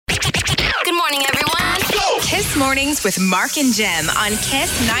Mornings with Mark and Jem on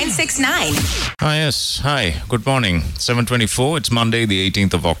Kiss 969. Yes. Hi. Good morning. 7:24. It's Monday, the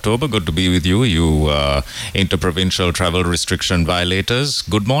 18th of October. Good to be with you, you interprovincial travel restriction violators.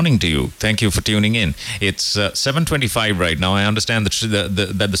 Good morning to you. Thank you for tuning in. It's 7:25 right now. I understand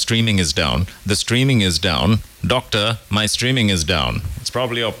that the streaming is down. The streaming is down. Doctor, my streaming is down. It's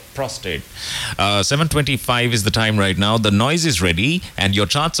probably your prostate. 7:25 is the time right now. The noise is ready, and your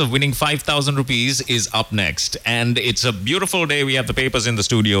chance of winning 5,000 rupees is up next. And it's a beautiful day. We have the papers in the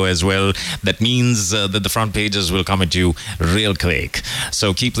studio as well. That means that the front pages will come at you real quick.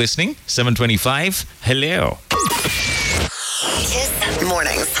 So keep listening. 7:25. Hello. Kiss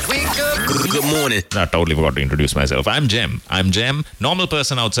Mornings. Wake up. Good morning. I totally forgot to introduce myself. I'm Jem, normal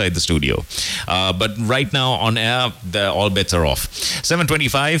person outside the studio. But right now on air, all bets are off.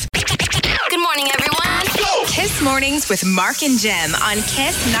 7:25. Good morning, everyone. Kiss Mornings with Mark and Jem on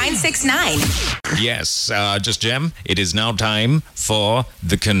Kiss 969. Yes, just Jem. It is now time for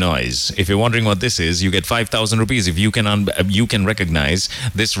the Kanois. If you're wondering what this is, you get 5,000 rupees if you can recognize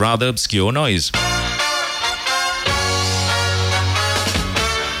this rather obscure noise.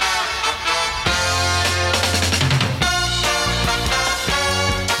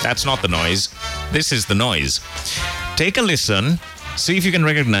 That's not the noise. This is the noise. Take a listen. See if you can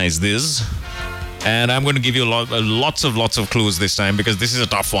recognize this. And I'm going to give you lots of clues this time because this is a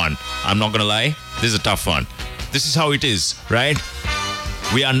tough one. I'm not going to lie. This is a tough one. This is how it is, right?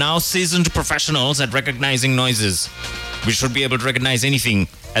 We are now seasoned professionals at recognizing noises. We should be able to recognize anything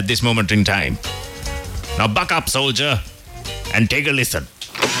at this moment in time. Now buck up, soldier, and take a listen.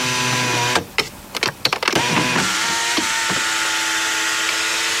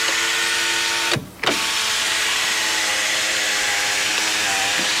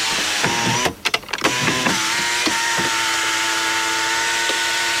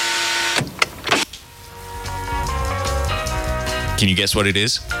 Can you guess what it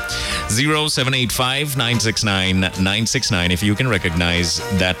is? 0785 969 969 if you can recognize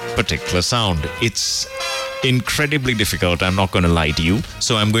that particular sound. It's incredibly difficult, I'm not going to lie to you.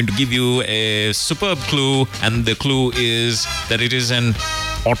 So I'm going to give you a superb clue, and the clue is that it is an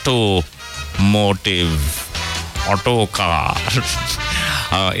auto car.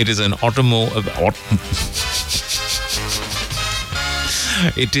 It is an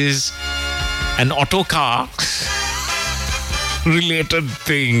it is an auto car related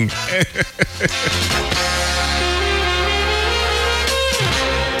thing.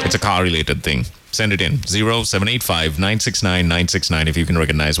 It's a car related thing. Send it in 0785 969 969 if you can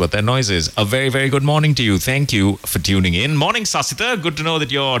recognize what that noise is. A very, very good morning to you. Thank you for tuning in. Morning, Sasita. Good to know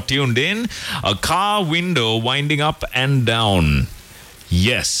that you're tuned in. A car window winding up and down.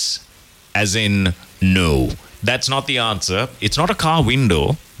 Yes, as in no. That's not the answer. It's not a car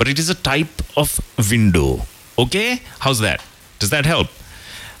window, but it is a type of window. Okay? How's that? Does that help?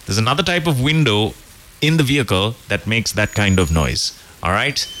 There's another type of window in the vehicle that makes that kind of noise. All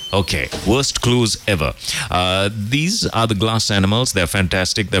right? Okay. Worst clues ever. These are the Glass Animals. They're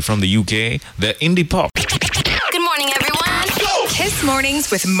fantastic. They're from the UK. They're indie pop. Good morning, everyone. Kiss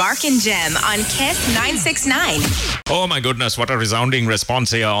Mornings with Mark and Jem on Kiss 969. Oh my goodness, what a resounding response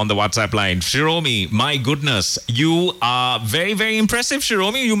here on the WhatsApp line. Shiromi, my goodness, you are very, very impressive,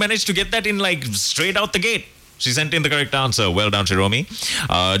 Shiromi. You managed to get that in like straight out the gate. She sent in the correct answer. Well done, Shiromi.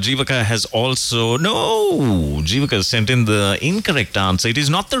 Jivaka has also... No! Jivaka sent in the incorrect answer. It is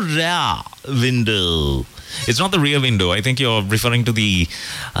not the rear window. It's not the rear window. I think you're referring to the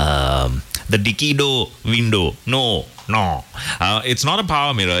Dikido window. No. It's not a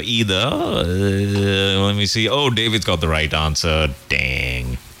power mirror either. Let me see. Oh, David's got the right answer.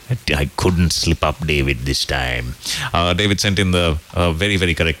 Dang. I couldn't slip up David this time. David sent in the very,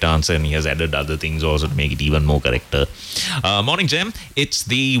 very correct answer, and he has added other things also to make it even more correcter. Morning, Jem. It's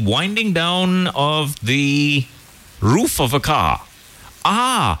the winding down of the roof of a car.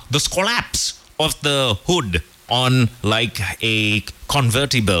 The collapse of the hood on like a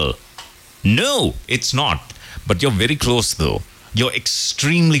convertible. No, it's not. But you're very close, though. You're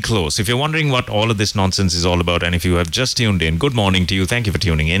extremely close. If you're wondering what all of this nonsense is all about, and if you have just tuned in, good morning to you. Thank you for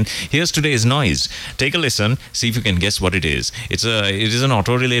tuning in. Here's today's noise. Take a listen. See if you can guess what it is. It is an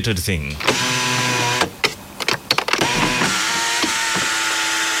auto-related thing.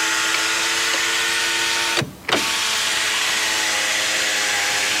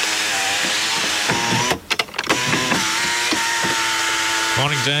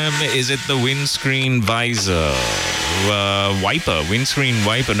 Morning, Jam. Is it the windscreen visor? Wiper. Windscreen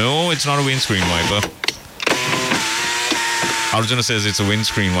wiper. No, it's not a windscreen wiper. Arjuna says it's a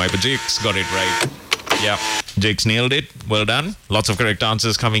windscreen wiper. Jake's got it right. Yeah. Jake's nailed it. Well done. Lots of correct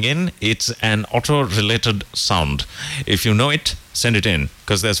answers coming in. It's an auto-related sound. If you know it, send it in,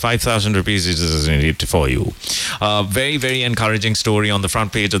 because there's 5,000 rupees in it for you. Very, very encouraging story on the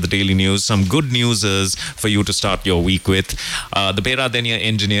front page of the Daily News. Some good newses for you to start your week with. The Peradeniya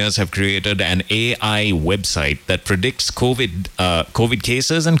engineers have created an AI website that predicts COVID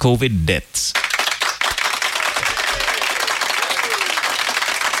cases and COVID deaths.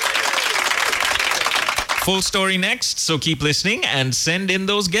 Full story next, so keep listening and send in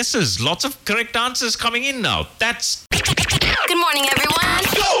those guesses. Lots of correct answers coming in now. That's... Good morning, everyone.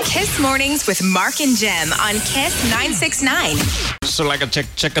 Kiss Mornings with Mark and Jem on Kiss 969. So like a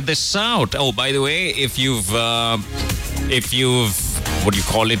check this out. Oh, by the way, if you've if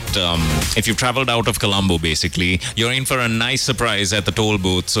you've traveled out of Colombo, basically, you're in for a nice surprise at the toll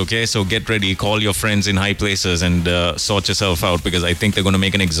booths, okay? So get ready, call your friends in high places and sort yourself out, because I think they're going to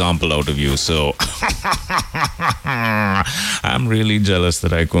make an example out of you. So I'm really jealous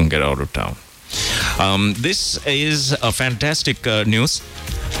that I couldn't get out of town. This is a fantastic news.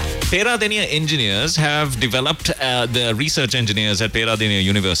 Peradeniya engineers have developed, the research engineers at Peradeniya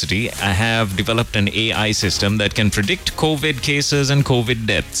University have developed an AI system that can predict COVID cases and COVID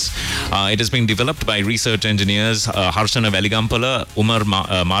deaths. It has been developed by research engineers Harshana Veligampala, Umar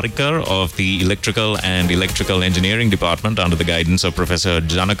Marikar of the Electrical and Electrical Engineering Department under the guidance of Professor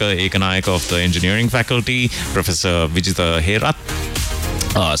Janaka Ekanayak of the Engineering Faculty, Professor Vijita Herat,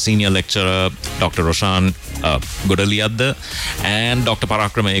 Senior Lecturer Dr. Roshan Godaliadda, and Dr.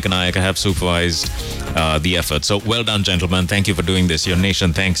 Parakrama Ekanayaka have supervised the effort. So well done, gentlemen. Thank you for doing this. Your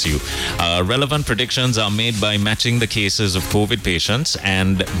nation thanks you. Relevant predictions are made by matching the cases of COVID patients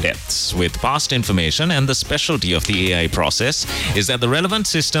and deaths with past information, and the specialty of the AI process is that the relevant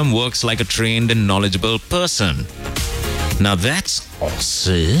system works like a trained and knowledgeable person. Now that's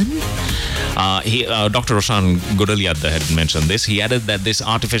awesome. Dr. Roshan Godaliadda had mentioned this. He added that this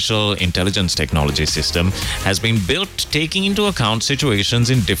artificial intelligence technology system has been built taking into account situations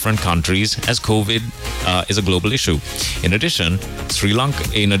in different countries, as COVID is a global issue. In addition to Sri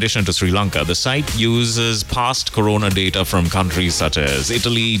Lanka, the site uses past corona data from countries such as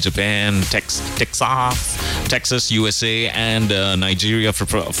Italy, Japan, Texas, USA, and Nigeria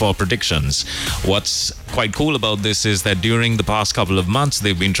for predictions. What's quite cool about this is that during the past couple of months,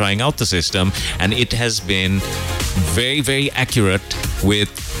 they've been trying out the system, and it has been very, very accurate with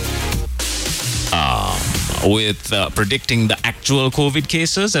predicting the actual COVID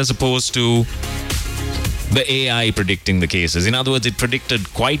cases, as opposed to the AI predicting the cases. In other words, it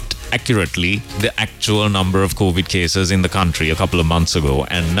predicted quite accurately the actual number of COVID cases in the country a couple of months ago,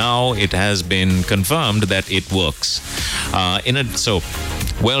 and now it has been confirmed that it works. So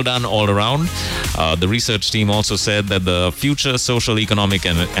well done all around. The research team also said that the future social, economic,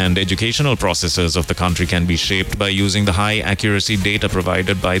 and educational processes of the country can be shaped by using the high accuracy data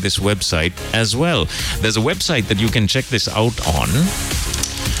provided by this website as well. There's a website that you can check this out on,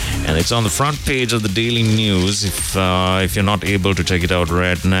 and it's on the front page of the Daily News. If you're not able to check it out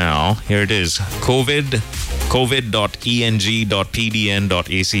right now, here it is: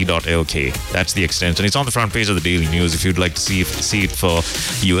 covid.eng.pdn.ac.lk. That's the extension. It's on the front page of the Daily News if you'd like to see it for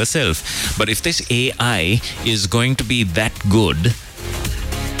yourself. But if this AI is going to be that good,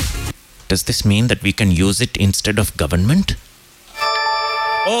 does this mean that we can use it instead of government?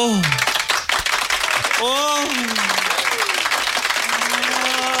 Oh.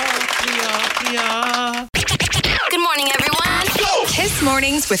 Good morning, everyone. Kiss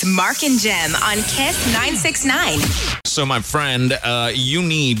Mornings with Mark and Jem on Kiss 969. So, my friend, you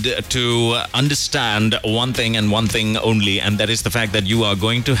need to understand one thing and one thing only, and that is the fact that you are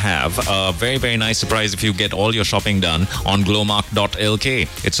going to have a very, very nice surprise if you get all your shopping done on glowmark.lk.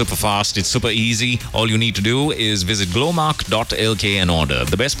 It's super fast. It's super easy. All you need to do is visit glowmark.lk and order.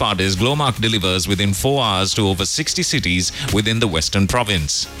 The best part is Glowmark delivers within 4 hours to over 60 cities within the Western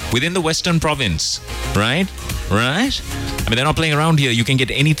Province. Right? I mean, they're not playing around here. You can get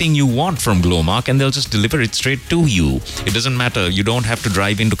anything you want from Glowmark, and they'll just deliver it straight to you. It doesn't matter. You don't have to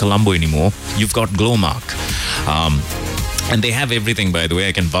drive into Colombo anymore. You've got Glowmark. And they have everything, by the way.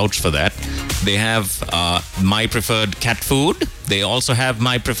 I can vouch for that. They have my preferred cat food. They also have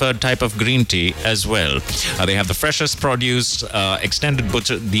my preferred type of green tea as well. They have the freshest produce, the extended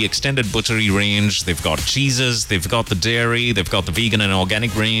butchery range. They've got cheeses. They've got the dairy. They've got the vegan and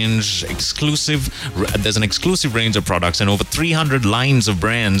organic range. There's an exclusive range of products, and over 300 lines of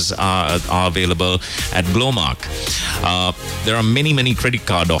brands are available at Glowmark. There are many, many credit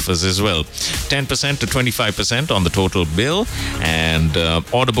card offers as well. 10% to 25% on the total bill, and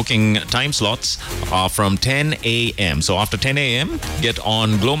order booking time slot slots are from 10 a.m. So after 10 a.m., get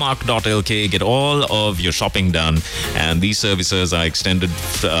on glowmark.lk, get all of your shopping done. And these services are extended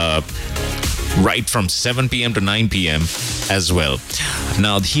right from 7 p.m. to 9 p.m. as well.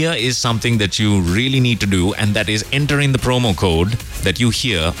 Now, here is something that you really need to do, and that is enter in the promo code that you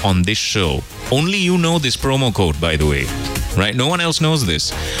hear on this show. Only you know this promo code, by the way. Right? No one else knows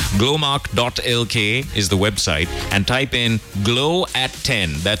this. Glowmark.lk is the website, and type in glow at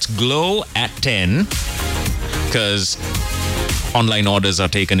 10. That's glow at 10, because online orders are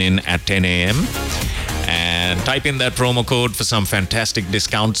taken in at 10 a.m. And type in that promo code for some fantastic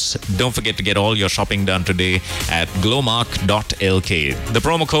discounts. Don't forget to get all your shopping done today at glowmark.lk. The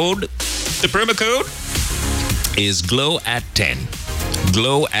promo code is glow at 10.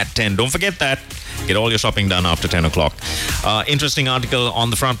 Glow at 10. Don't forget that. Get all your shopping done after 10 o'clock. Interesting article on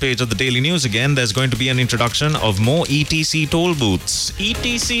the front page of the Daily News again. There's going to be an introduction of more ETC toll booths.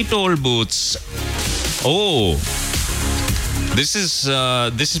 ETC toll booths. Oh, this is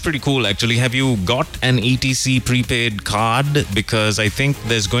pretty cool, actually. Have you got an ETC prepaid card? Because I think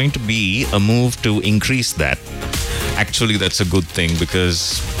there's going to be a move to increase that. Actually, that's a good thing,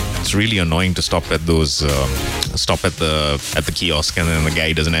 because it's really annoying to stop at those at the kiosk and then the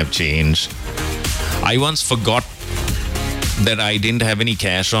guy doesn't have change. I once forgot that I didn't have any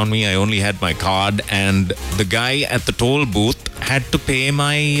cash on me. I only had my card, and the guy at the toll booth had to pay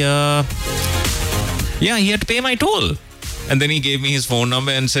my he had to pay my toll. And then he gave me his phone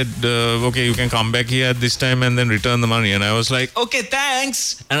number and said, okay, you can come back here at this time and then return the money. And I was like, okay,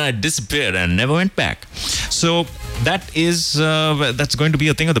 thanks. And I disappeared and never went back. So that's going to be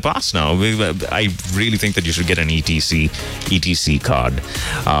a thing of the past now. I really think that you should get an ETC card.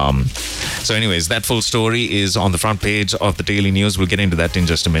 So anyways, that full story is on the front page of the Daily News. We'll get into that in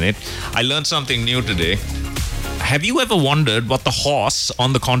just a minute. I learned something new today. Have you ever wondered what the horse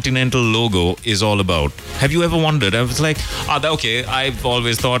on the Continental logo is all about? Have you ever wondered? I was like, okay, I've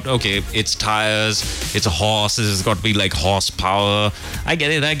always thought, okay, it's tires, it's a horse, it's got to be like horsepower. I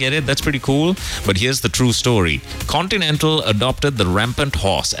get it, that's pretty cool. But here's the true story. Continental adopted the rampant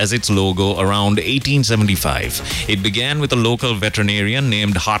horse as its logo around 1875. It began with a local veterinarian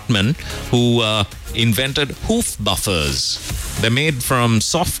named Hartman, who invented hoof buffers. They're made from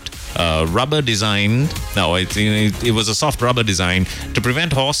soft rubber design. No, it was a soft rubber design to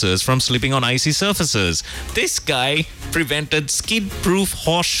prevent horses from slipping on icy surfaces. This guy prevented skid-proof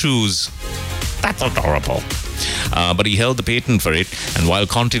horseshoes. That's adorable. But he held the patent for it, and while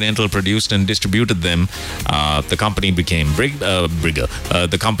Continental produced and distributed them, the company became bigger.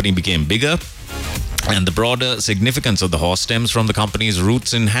 And the broader significance of the horse stems from the company's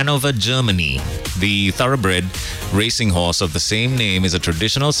roots in Hanover, Germany. The thoroughbred racing horse of the same name is a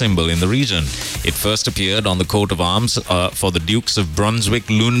traditional symbol in the region. It first appeared on the coat of arms for the Dukes of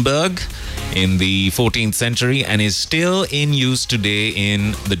Brunswick-Luneburg in the 14th century and is still in use today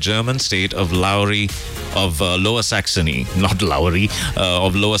in the German state of Lower Saxony. Not Lowry,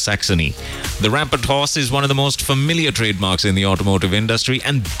 of Lower Saxony. The rampant horse is one of the most familiar trademarks in the automotive industry,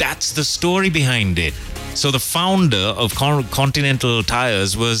 and that's the story behind it. So the founder of Continental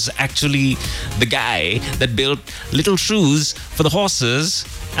Tires was actually the guy that built little shoes for the horses,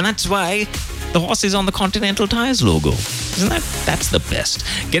 and that's why the horse is on the Continental Tires logo. Isn't that's the best.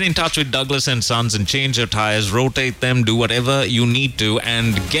 Get in touch with Douglas & Sons and change your tires, rotate them, do whatever you need to,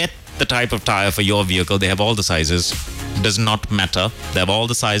 and get the type of tire for your vehicle. They have all the sizes. Does not matter. They have all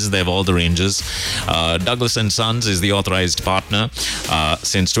the sizes. They have all the ranges. Douglas & Sons is the authorized partner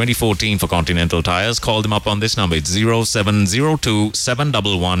since 2014 for Continental Tires. Call them up on this number. It's 0702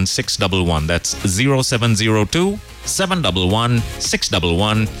 711 611. That's 0702 711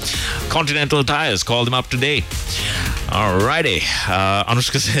 611. Continental Tires. Call them up today. Alrighty.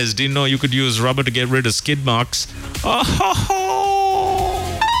 Anushka says, didn't know you could use rubber to get rid of skid marks. Oh, ho, ho.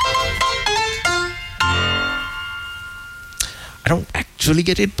 I don't actually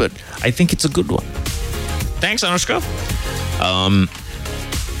get it, but I think it's a good one. Thanks, Anushka.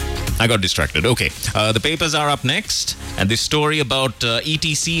 I got distracted. Okay. The papers are up next, and this story about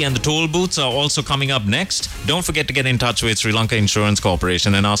ETC and the toll booths are also coming up next. Don't forget to get in touch with Sri Lanka Insurance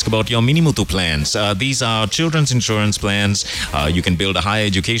Corporation and ask about your Minimuthu plans. These are children's insurance plans. You can build a higher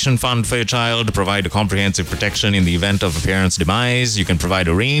education fund for your child, provide a comprehensive protection in the event of a parent's demise. You can provide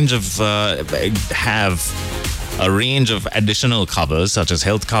a range of additional covers, such as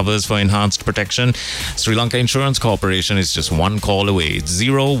health covers for enhanced protection. Sri Lanka Insurance Corporation is just one call away. It's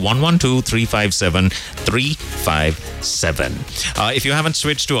 0112-357-357. If you haven't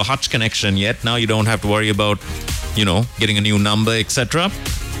switched to a Hutch connection yet, now you don't have to worry about, getting a new number, etc.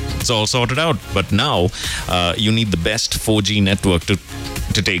 It's all sorted out. But now you need the best 4G network to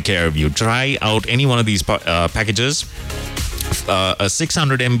take care of you. Try out any one of these packages. A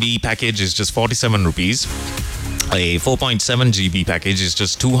 600 MB package is just 47 rupees. A 4.7 GB package is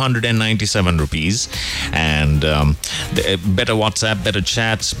just 297 rupees. And better WhatsApp, better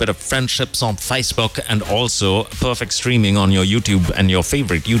chats, better friendships on Facebook, and also perfect streaming on your YouTube and your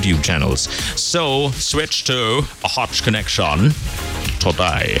favorite YouTube channels. So switch to a hot connection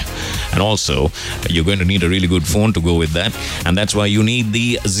today. And also, you're going to need a really good phone to go with that. And that's why you need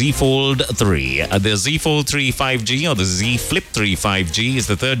the Z Fold 3. The Z Fold 3 5G or the Z Flip 3 5G is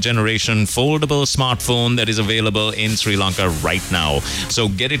the third generation foldable smartphone that is available in Sri Lanka right now. So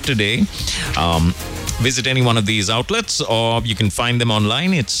get it today. Visit any one of these outlets, or you can find them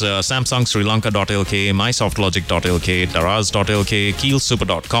online. It's Samsung SriLanka.lk, mysoftlogic.lk, Daraz.lk,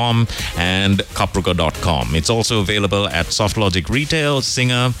 keelsuper.com, and kapruka.com. It's also available at SoftLogic Retail,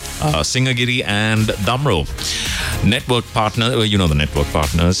 Singer, Singagiri, and Damro. Network partner, you know the network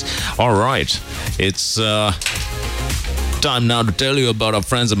partners. All right, it's time now to tell you about our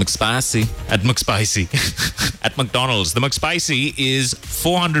friends at McSpicy. At McDonald's. The McSpicy is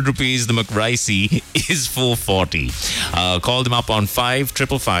 400 rupees. The McRicey is 440. Call them up on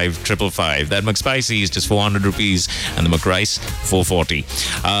 5555555. That McSpicy is just 400 rupees and the McRice 440.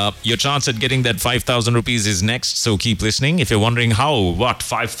 Your chance at getting that 5,000 rupees is next, so keep listening. If you're wondering how, what,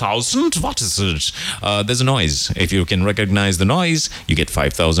 5,000? What is it? There's a noise. If you can recognize the noise, you get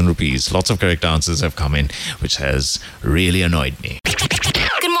 5,000 rupees. Lots of correct answers have come in, which has really annoyed me.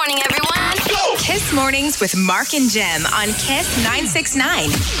 Good morning, everyone. Kiss Mornings with Mark and Jem on Kiss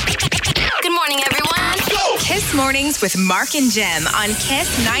 969. Good morning, everyone. Kiss Mornings with Mark and Jem on Kiss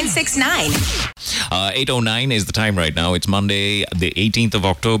 969. 8:09 is the time right now. It's Monday, the 18th of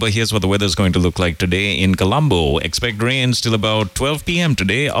October. Here's what the weather's going to look like today in Colombo. Expect rain till about 12 p.m.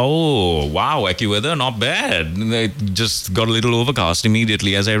 today. Oh, wow, AccuWeather, not bad. It just got a little overcast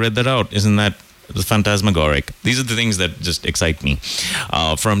immediately as I read that out. Isn't that phantasmagoric? These are the things that just excite me.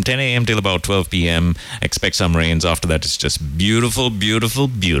 From 10 a.m. till about 12 p.m. expect some rains. After that, it's just beautiful, beautiful,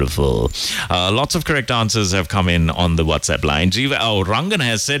 beautiful. Lots of correct answers have come in on the WhatsApp line. Rangan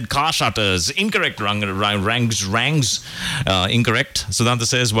has said car shutters. Incorrect, Rangan. Rangs. Incorrect. Sudhanta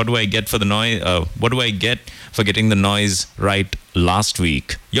says, what do I get for the noise? What do I get for getting the noise right last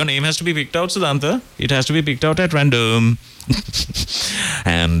week? Your name has to be picked out, Sudhanta. It has to be picked out at random.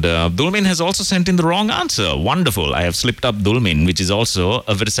 And Dulmin has also sent in the wrong answer. Wonderful. I have slipped up Dulmin, which is also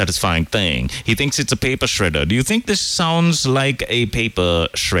a very satisfying thing. He thinks it's a paper shredder. Do you think this sounds like a paper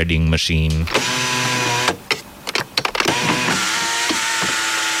shredding machine?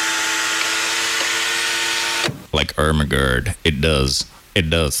 Like Ermagerd. It does. It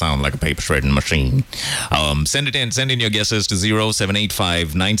does sound like a paper shredding machine. Send it in. Send in your guesses to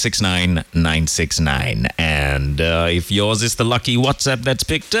 0785 969 969. And if yours is the lucky WhatsApp that's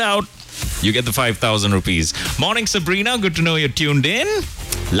picked out, you get the 5,000 rupees. Morning, Sabrina. Good to know you're tuned in.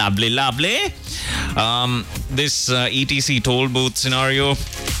 Lovely, lovely. This ETC toll booth scenario,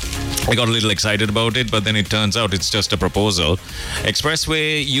 I got a little excited about it, but then it turns out it's just a proposal.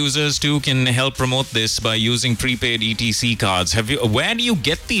 Expressway users too can help promote this by using prepaid ETC cards. Where do you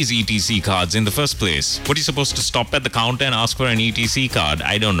get these ETC cards in the first place? What are you supposed to stop at the counter and ask for an ETC card?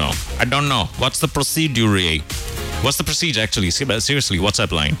 I don't know. What's the procedure? What's the procedure actually? Seriously,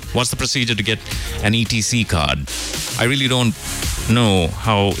 WhatsApp line. What's the procedure to get an ETC card? I really don't know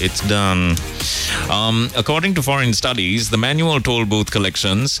how it's done. According to foreign studies, the manual toll booth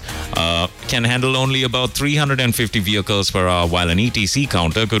collections can handle only about 350 vehicles per hour, while an ETC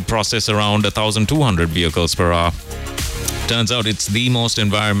counter could process around 1,200 vehicles per hour. Turns out it's the most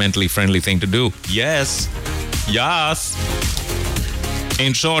environmentally friendly thing to do. Yes.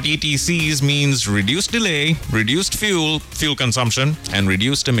 In short, ETCs means reduced delay, reduced fuel consumption, and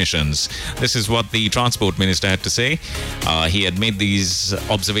reduced emissions. This is what the transport minister had to say. He had made these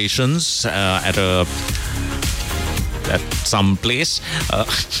observations at some place.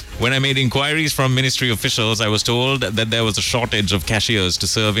 When I made inquiries from ministry officials, I was told that there was a shortage of cashiers to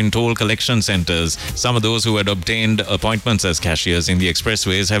serve in toll collection centers. Some of those who had obtained appointments as cashiers in the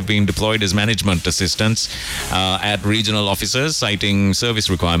expressways have been deployed as management assistants at regional offices, citing service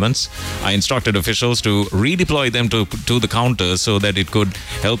requirements. I instructed officials to redeploy them to the counters so that it could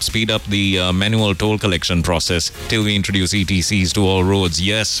help speed up the manual toll collection process till we introduce ETCs to all roads.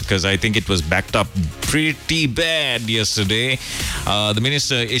 Yes, because I think it was backed up pretty bad yesterday. The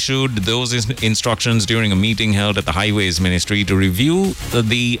minister issued issued those instructions during a meeting held at the Highways Ministry to review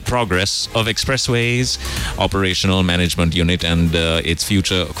the progress of expressways operational management unit and its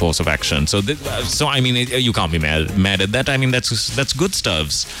future course of action. So, you can't be mad at that. I mean, that's good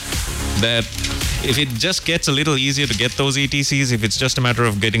stuffs. That if it just gets a little easier to get those ETCs, if it's just a matter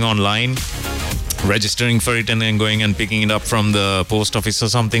of getting online, registering for it and then going and picking it up from the post office or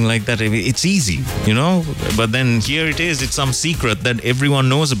something like that, it's easy, but then here it's some secret that everyone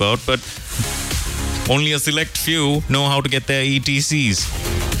knows about, but only a select few know how to get their ETCs.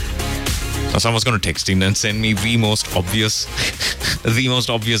 Now someone's going to text in and send me the most obvious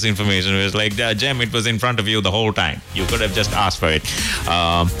information. It's like, Jem, it was in front of you the whole time, you could have just asked for it.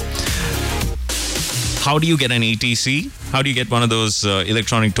 How do you get an ETC? How do you get one of those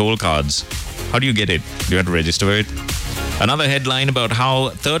electronic toll cards? How do you get it? Do you have to register for it? Another headline about how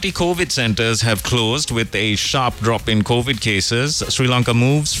 30 COVID centers have closed with a sharp drop in COVID cases. Sri Lanka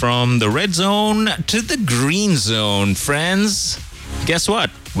moves from the red zone to the green zone. Friends, guess what?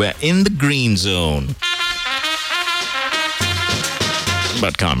 We're in the green zone.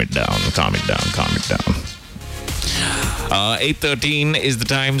 But calm it down. 8:13 is the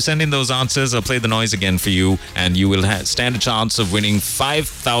time. Send in those answers. I'll play the noise again for you, and you will stand a chance of winning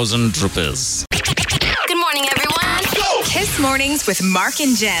 5,000 rupees. Good morning, everyone. Kiss Mornings with Mark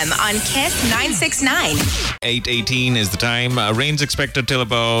and Jem on Kiss 969. 8:18 is the time. Rain's expected till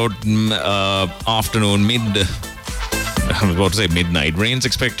about afternoon, I'm about to say midnight. Rain's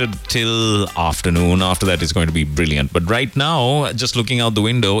expected till afternoon. After that, it's going to be brilliant. But right now, just looking out the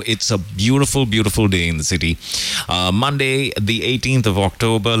window, it's a beautiful, beautiful day in the city. Monday, the 18th of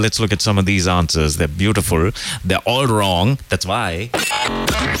October. Let's look at some of these answers. They're beautiful. They're all wrong. That's why.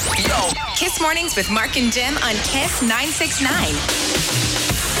 Kiss Mornings with Mark and Jem on Kiss 969.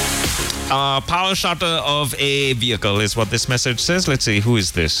 Power shutter of a vehicle is what this message says. Let's see, who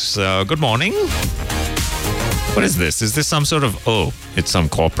is this? Good morning. What is this? Is this some sort of... Oh, it's some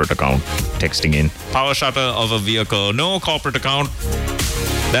corporate account texting in. Power shutter of a vehicle. No corporate account.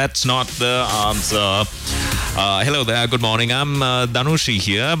 That's not the answer. Hello there. Good morning. I'm Danushi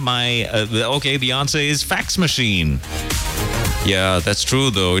here. The answer is fax machine. Yeah, that's true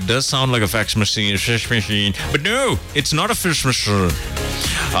though. It does sound like a fax machine, fish machine. But no, it's not a fish machine.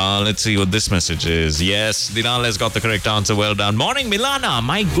 Let's see what this message is. Yes, Dinal has got the correct answer. Well done. Morning, Milana.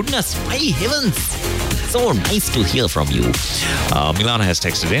 My goodness, my heavens. So nice to hear from you. Milana has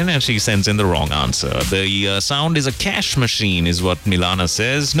texted in and she sends in the wrong answer. The sound is a cash machine is what Milana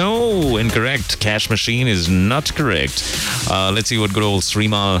says. No, incorrect. Cash machine is not correct. Let's see what good old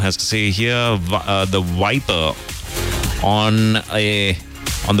Srimal has to say here. The wiper on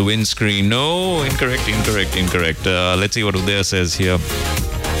the windscreen. No, incorrect. Let's see what Uday says here.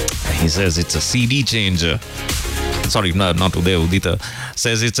 He says it's a CD changer. Sorry, not Uday, Udita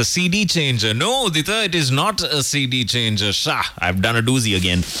says it's a CD changer. No, Udita, it is not a CD changer. I've done a doozy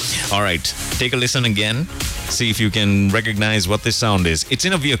again. All right, take a listen again. See if you can recognize what this sound is. It's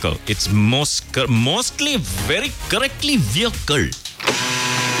in a vehicle. It's mostly very correctly vehicle.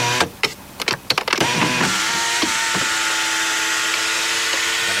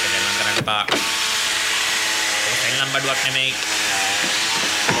 Pak. Lambat buat naik.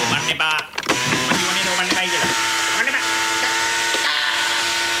 Oman nih, Pak. Oman nih, Pak.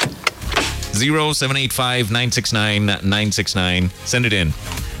 0785969 Send it in.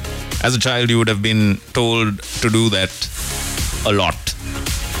 As a child, you would have been told to do that a lot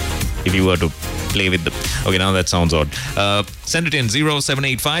if you were to play with the... Okay, now that sounds odd. Send it in.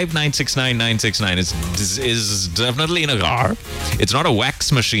 0785969 This is definitely in a car. It's not a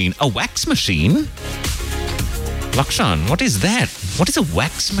wax machine. A wax machine? Lakshan, what is that? What is a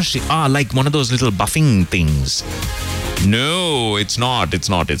wax machine? Like one of those little buffing things. No, it's not.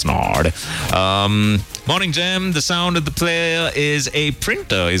 Morning, Jem. The sound of the player is a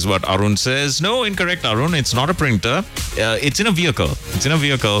printer, is what Arun says. No, incorrect, Arun. It's not a printer. It's in a vehicle.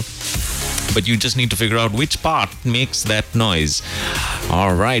 But you just need to figure out which part makes that noise.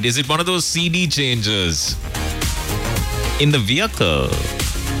 All right. Is it one of those CD changers in the vehicle?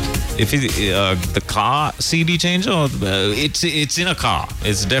 If it, the car CD changer, or it's in a car.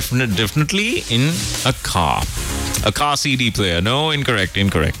 It's definitely in a car. A car CD player. No, incorrect.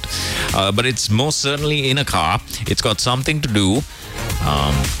 But it's most certainly in a car. It's got something to do.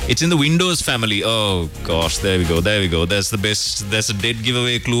 It's in the Windows family. Oh gosh, there we go. That's the best. That's a dead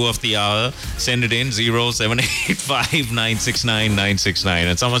giveaway clue of the hour. Send it in 0785969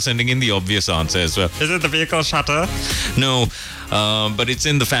 and someone sending in the obvious answer as well. Is it the vehicle shutter? No, but it's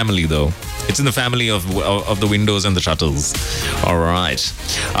in the family though. It's in the family of the windows and the shuttles. All right.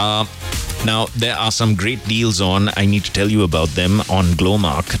 Now, there are some great deals on. I need to tell you about them on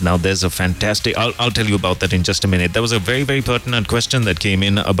Glowmark. Now, there's a fantastic... I'll tell you about that in just a minute. There was a very, very pertinent question that came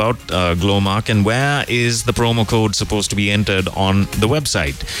in about Glowmark and where is the promo code supposed to be entered on the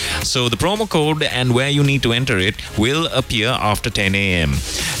website. So, the promo code and where you need to enter it will appear after 10 a.m.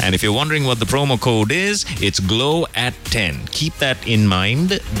 And if you're wondering what the promo code is, it's GLOW at 10. Keep that in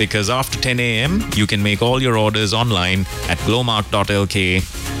mind because after 10 a.m., you can make all your orders online at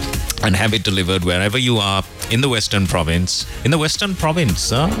glowmark.lk and have it delivered wherever you are in the Western Province. In the Western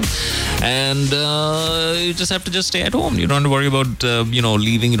Province, huh? And you just have to stay at home. You don't have to worry about,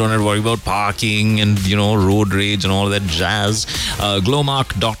 leaving. You don't have to worry about parking and, road rage and all that jazz.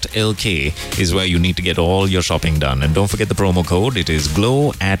 Glowmark.lk is where you need to get all your shopping done. And don't forget the promo code. It is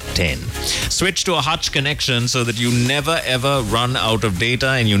GLOW at 10. Switch to a Hutch connection so that you never ever run out of data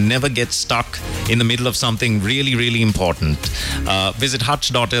and you never get stuck in the middle of something really, really important. Visit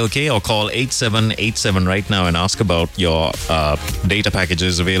hutch.lk or call 8787 right now and ask about your data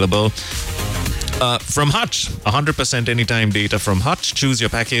packages available. From Hutch, 100% anytime data from Hutch. Choose your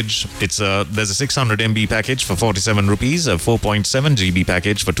package. There's a 600 MB package for 47 rupees, a 4.7 GB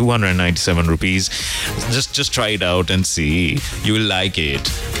package for 297 rupees. Just try it out and see. You will like it.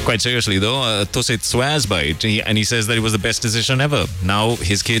 Quite seriously though, Tusit swears by it and he says that it was the best decision ever. Now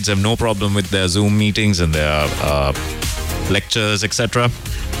his kids have no problem with their Zoom meetings and their lectures, etc.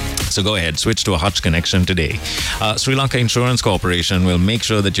 So go ahead, switch to a Hutch connection today. Sri Lanka Insurance Corporation will make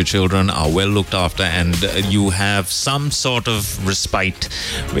sure that your children are well looked after and you have some sort of respite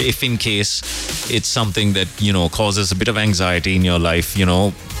if in case it's something that, causes a bit of anxiety in your life,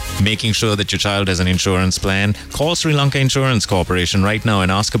 making sure that your child has an insurance plan. Call Sri Lanka Insurance Corporation right now and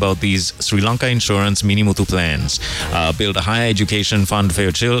ask about these Sri Lanka Insurance Minimutu plans. Build a higher education fund for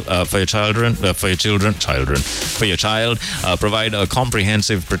your child. Provide a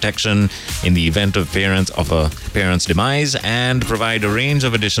comprehensive protection in the event of a parent's demise, and provide a range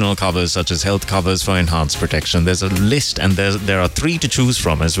of additional covers such as health covers for enhanced protection. There's a list, and there are 3 to choose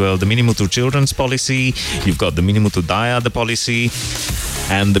from as well. The Minimutu Children's Policy, you've got the Minimutu Daya, the policy,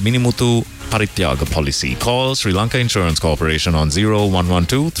 and the Minimutu Parityaga policy. Call Sri Lanka Insurance Corporation on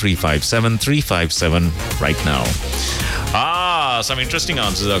 0112 357 357 right now. Some interesting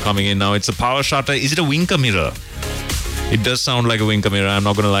answers are coming in now. It's a power shutter. Is it a winker mirror? It does sound like a winker mirror. I'm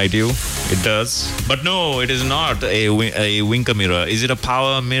not going to lie to you. It does. But no, it is not a winker mirror. Is it a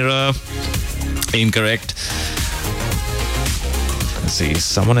power mirror? Incorrect. Let's see.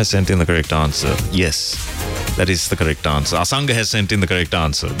 Someone has sent in the correct answer. Yes. That is the correct answer. Asanga has sent in the correct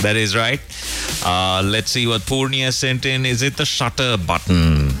answer. That is right. Let's see what Purni has sent in. Is it the shutter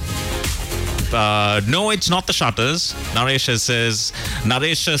button? No, it's not the shutters. Naresh has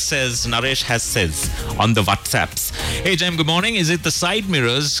says on the WhatsApps. Hey, Jem, good morning. Is it the side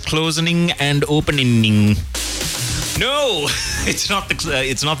mirrors closing and opening? No, it's not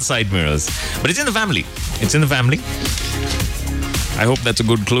the side mirrors. But it's in the family. It's in the family. I hope that's a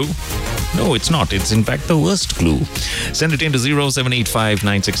good clue. No, it's not. It's in fact the worst clue. Send it in to 0785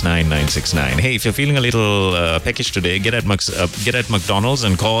 969 969. Hey, if you're feeling a little peckish today, get at McDonald's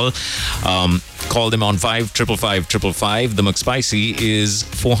and call them on 555 The McSpicy is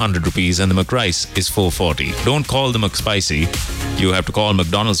 400 rupees and the McRice is 440. Don't call the McSpicy. You have to call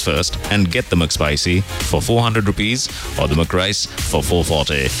McDonald's first and get the McSpicy for 400 rupees or the McRice for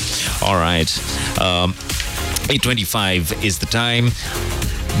 440. All right. 8:25 is the time.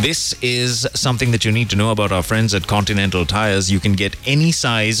 This is something that you need to know about our friends at Continental Tires. You can get any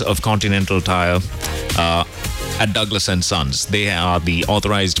size of Continental Tire at Douglas & Sons. They are the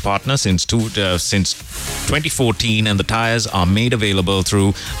authorized partner since 2014, and the tires are made available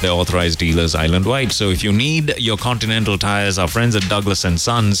through their authorized dealers island-wide. So if you need your Continental Tires, our friends at Douglas &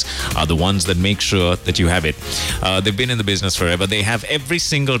 Sons are the ones that make sure that you have it. They've been in the business forever. They have every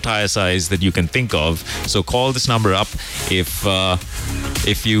single tire size that you can think of. So call this number up if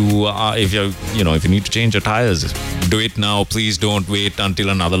you need to change your tires. Do it now. Please don't wait until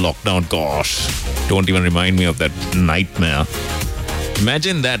another lockdown. Gosh, don't even remind me of that nightmare.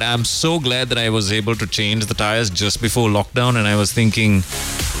 Imagine that. I'm so glad that I was able to change the tires just before lockdown, and I was thinking,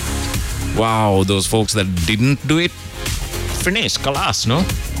 wow, those folks that didn't do it, finish, kalas, no?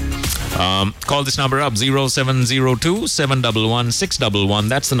 Call this number up, 0702 711 611.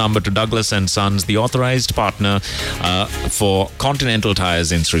 That's the number to Douglas & Sons, the authorized partner for Continental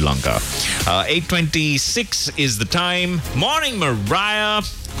Tires in Sri Lanka. 8:26 is the time. Morning, Mariah.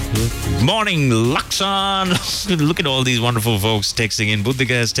 Morning, Lakshan. Look at all these wonderful folks texting in. Buddhika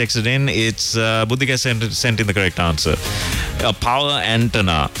has texted in. It's Buddhika sent in the correct answer. A power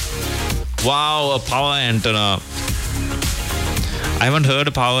antenna. Wow, a power antenna. I haven't heard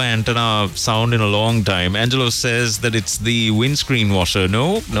a power antenna sound in a long time. Angelo says that it's the windscreen washer.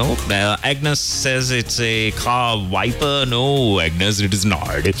 No. Agnes says it's a car wiper. No, Agnes, it is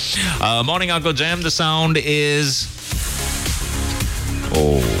not. Morning, Uncle Jam. The sound is...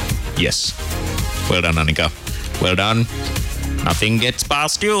 Oh, yes. Well done, Anika. Well done. Nothing gets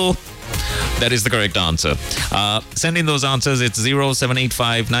past you. That is the correct answer. Send in those answers. It's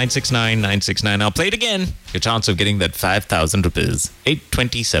 0785 969 969. I'll play it again. Your chance of getting that 5,000 rupees.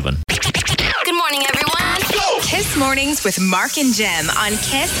 827. Good morning, everyone. Kiss Mornings with Mark and Jem on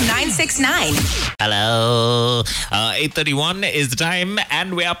Kiss 969. Hello. 8:31 is the time,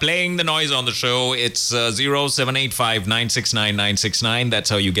 and we are playing the noise on the show. It's 0785 969 969. That's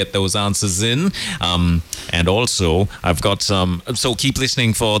how you get those answers in. And also, I've got some... So keep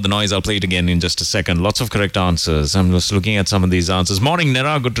listening for the noise. I'll play it again in just a second. Lots of correct answers. I'm just looking at some of these answers. Morning,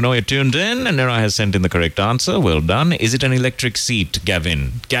 Nera. Good to know you're tuned in. And Nera has sent in the correct answer. Well done. Is it an electric seat,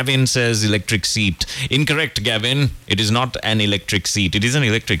 Gavin? Gavin says electric seat. Incorrect, Gavin. It is not an electric seat. It is an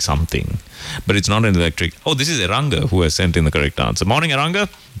electric something. But it's not an electric... Oh, this is Aranga who has sent in the correct answer. Morning, Aranga.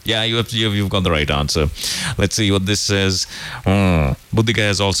 Yeah, you've got the right answer. Let's see what this says. Buddhika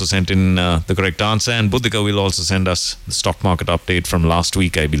has also sent in the correct answer, and Buddhika will also send us the stock market update from last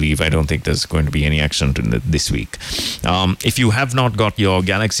week, I believe. I don't think there's going to be any action this week. If you have not got your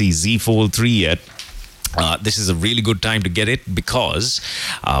Galaxy Z Fold 3 yet, this is a really good time to get it because...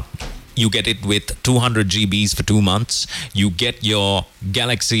 you get it with 200 GBs for 2 months. You get your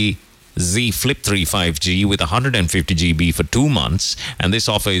Galaxy Z Flip 3 5G with 150 GB for 2 months. And this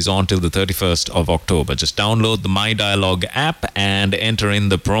offer is on till the 31st of October. Just download the My Dialogue app and enter in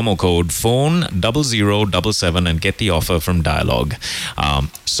the promo code PHONE0077 and get the offer from Dialogue.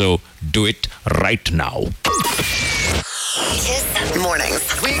 So do it right now. Kiss Mornings.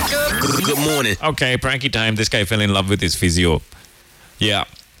 Wake up. Good morning. Okay, pranky time. This guy fell in love with his physio. Yeah.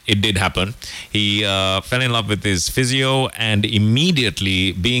 It did happen. He fell in love with his physio, and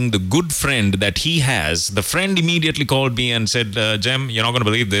immediately, being the good friend that he has, the friend immediately called me and said, Jem, you're not going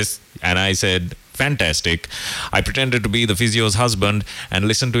to believe this. And I said, fantastic. I pretended to be the physio's husband and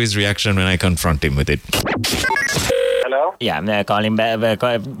listened to his reaction when I confront him with it. Hello? Yeah, I'm calling back.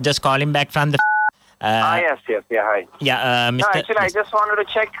 Just call him back from the... yes, yeah, hi. Yeah, Mr. No, actually, I just wanted to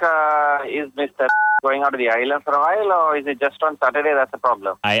check, is Mr. going out to the island for a while, or is it just on Saturday? That's the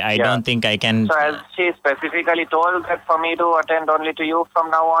problem. I don't think I can... So has she specifically told that for me to attend only to you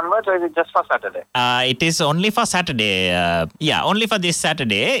from now onwards, or is it just for Saturday? It is only for Saturday. Only for this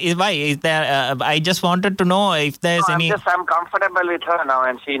Saturday. Why is there... I just wanted to know if there's any... I'm comfortable with her now,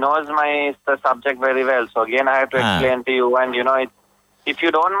 and she knows the subject very well. So again, I have to explain to you, and if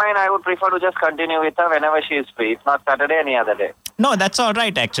you don't mind, I would prefer to just continue with her whenever she is free. If not Saturday, any other day. No, that's all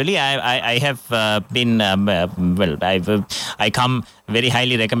right. Actually, I have been I come very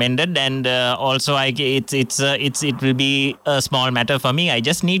highly recommended, and also it will be a small matter for me. I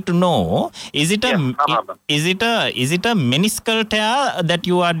just need to know: is it a meniscal tear that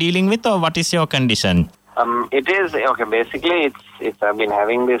you are dealing with, or what is your condition? It is okay. Basically, it's I've been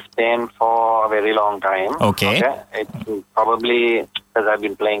having this pain for a very long time. Okay. It's probably because I've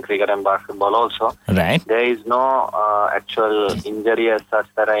been playing cricket and basketball also. Right. There is no actual injury as such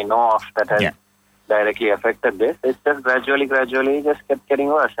that I know of that has directly affected this. It's just gradually just kept getting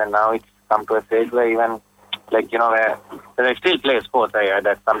worse, and now it's come to a stage where even where I still play sports.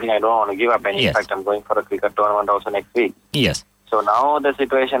 That's something I don't want to give up. And in fact, I'm going for a cricket tournament also next week. Yes. So now the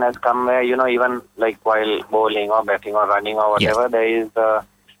situation has come where, even while bowling or batting or running or whatever, there is...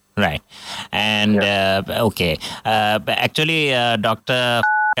 Right. And, okay. Actually, Dr.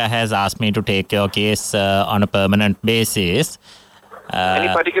 has asked me to take your case on a permanent basis. Any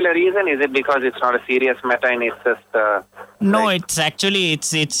particular reason? Is it because it's not a serious matter and it's just... no, it's actually,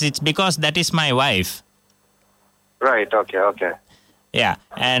 it's because that is my wife. Right, okay. Yeah,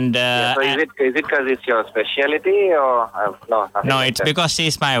 and... so is it because it's your specialty or... no, it's because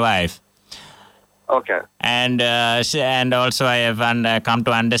she's my wife. Okay. And also I have come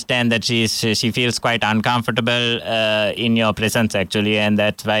to understand that she feels quite uncomfortable in your presence, actually, and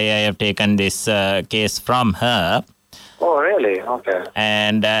that's why I have taken this case from her. Oh, really? Okay.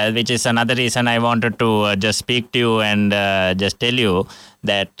 And which is another reason I wanted to just speak to you and just tell you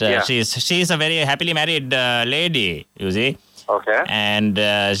that she's a very happily married lady, you see. Okay. And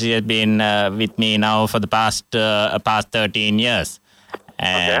she has been with me now for the past 13 years.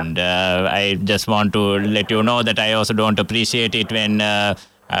 And I just want to let you know that I also don't appreciate it when there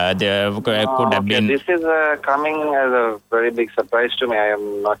could have been... This is coming as a very big surprise to me. I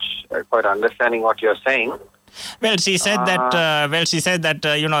am not quite understanding what you're saying. Well, she said that.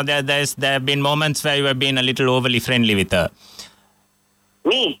 There have been moments where you have been a little overly friendly with her.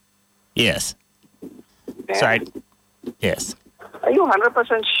 Me? Yes. Yeah. So yes. Are you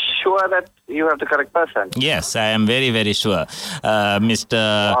 100% sure that you have the correct person? Yes, I am very, very sure,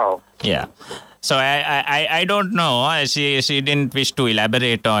 Mr. Wow. Yeah. So I don't know. She didn't wish to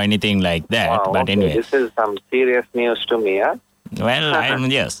elaborate or anything like that. Wow, But okay. anyway. This is some serious news to me, huh? Well,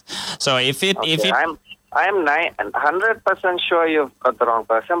 yes. So if it I'm 100% sure you've got the wrong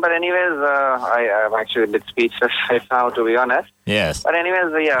person. But anyways, I'm actually a bit speechless right now, to be honest. Yes. But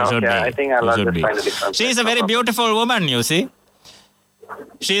anyways, yeah, okay. I think I'll just find a different. She's a very beautiful woman, you see.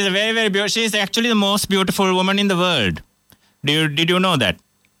 She's a very, very beautiful. She's actually the most beautiful woman in the world. Did you know that?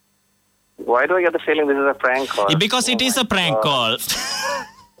 Why do I get the feeling this is a prank call? Because it is a prank call.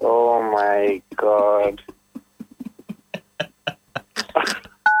 Oh my God.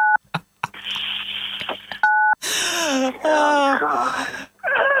 Oh, God.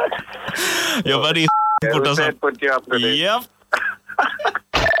 Your buddy put us on. Put you up today. Yep.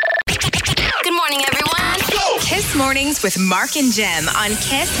 Good morning, everyone. Kiss Mornings with Mark and Jem on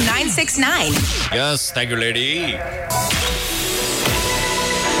Kiss 969. Yes, thank you, lady.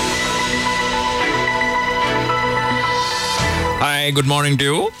 Hi, good morning to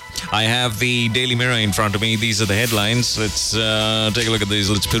you. I have the Daily Mirror in front of me. These are the headlines. Let's take a look at these.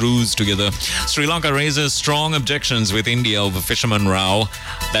 Let's peruse together. Sri Lanka raises strong objections with India over fisherman row.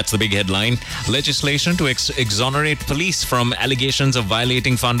 That's the big headline. Legislation to exonerate police from allegations of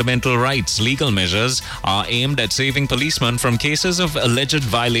violating fundamental rights. Legal measures are aimed at saving policemen from cases of alleged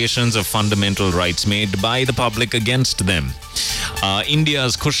violations of fundamental rights made by the public against them.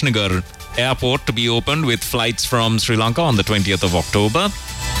 India's Kushnagir airport to be opened with flights from Sri Lanka on the 20th of October.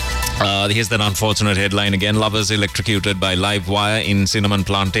 Here's that unfortunate headline again. Lovers electrocuted by live wire in cinnamon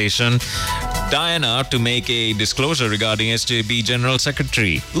plantation. Diana to make a disclosure regarding SJB General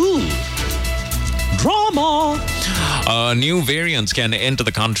Secretary. Ooh. Drama. New variants can enter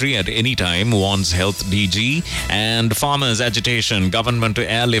the country at any time, warns Health DG. And farmers' agitation. Government to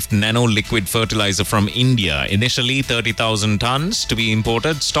airlift nano liquid fertilizer from India. Initially 30,000 tons to be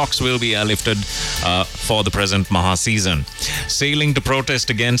imported. Stocks will be airlifted for the present Maha season. Sailing to protest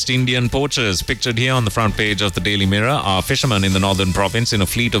against Indian poachers. Pictured here on the front page of the Daily Mirror are fishermen in the northern province in a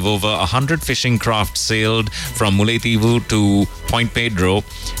fleet of over 100 fishing craft sailed from Mullaitivu to Point Pedro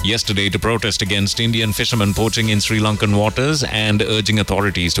yesterday to protest against Indian fishermen poaching in Sri Lankan waters and urging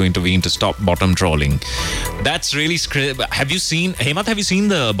authorities to intervene to stop bottom trawling. That's really... Have you seen... Hemant, have you seen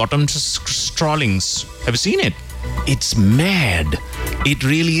the bottom trawlings? Have you seen it? It's mad. It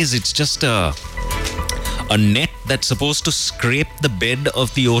really is. It's just a net that's supposed to scrape the bed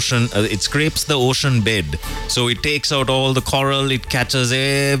of the ocean. It scrapes the ocean bed. So it takes out all the coral, it catches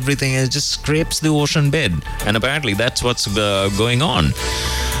everything, it just scrapes the ocean bed. And apparently that's what's going on.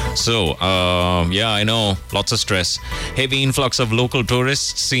 So, yeah, I know, lots of stress. Heavy influx of local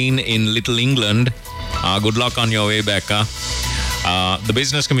tourists seen in Little England. Good luck on your way back, the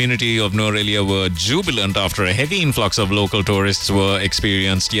business community of Nuwara were jubilant after a heavy influx of local tourists were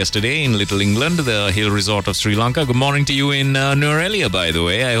experienced yesterday in Little England, the hill resort of Sri Lanka. Good morning to you in Nuwara, by the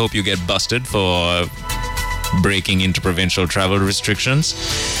way. I hope you get busted for breaking interprovincial travel restrictions.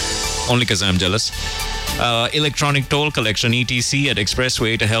 Only because I'm jealous. Electronic toll collection ETC at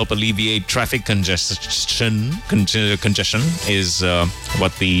expressway to help alleviate traffic congestion is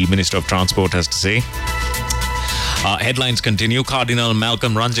what the Minister of Transport has to say. Headlines continue. Cardinal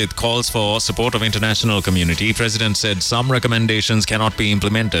Malcolm Ranjith calls for support of international community. President said some recommendations cannot be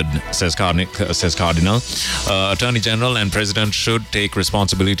implemented, says Cardinal. Attorney General and President should take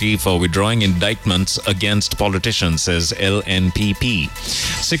responsibility for withdrawing indictments against politicians, says LNPP.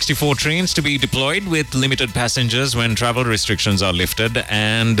 64 trains to be deployed with limited passengers when travel restrictions are lifted.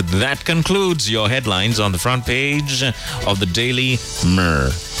 And that concludes your headlines on the front page of the Daily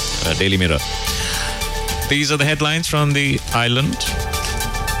Mirror. These are the headlines from the island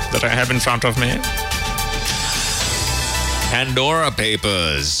that I have in front of me. Pandora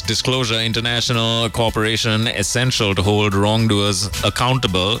Papers. Disclosure International Corporation essential to hold wrongdoers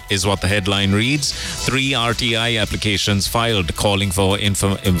accountable is what the headline reads. 3 RTI applications filed calling for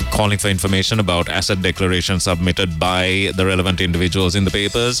information about asset declarations submitted by the relevant individuals in the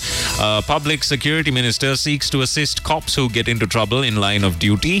papers. Public Security Minister seeks to assist cops who get into trouble in line of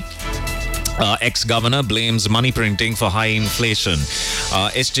duty. Ex-governor blames money printing for high inflation.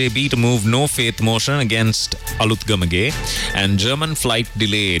 SJB to move no faith motion against Alutgamage. And German flight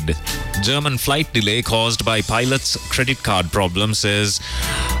delayed. German flight delay caused by pilot's credit card problem, says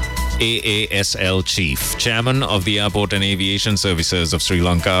AASL chief. Chairman of the Airport and Aviation Services of Sri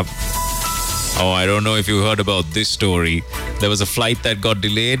Lanka. Oh, I don't know if you heard about this story. There was a flight that got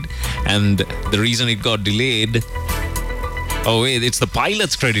delayed, and the reason it got delayed Oh, wait, it's the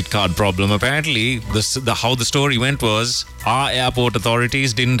pilot's credit card problem. Apparently, how the story went was our airport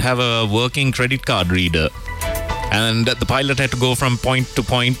authorities didn't have a working credit card reader. And the pilot had to go from point to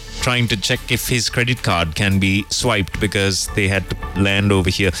point trying to check if his credit card can be swiped because they had to land over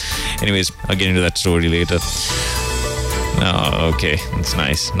here. Anyways, I'll get into that story later. Oh, okay. That's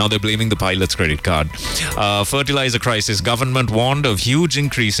nice. Now they're blaming the pilot's credit card. Fertilizer crisis. Government warned of huge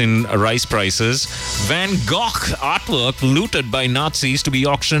increase in rice prices. Van Gogh artwork looted by Nazis to be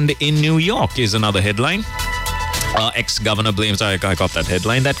auctioned in New York is another headline. Ex-governor blames... I got that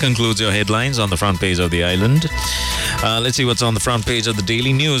headline. That concludes your headlines on the front page of the Island. Let's see what's on the front page of the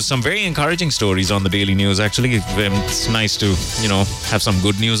Daily News. Some very encouraging stories on the Daily News, actually. It's nice to, have some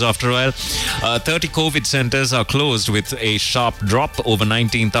good news after a while. 30 COVID centers are closed with a sharp drop. Over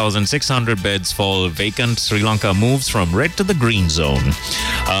 19,600 beds fall vacant. Sri Lanka moves from red to the green zone.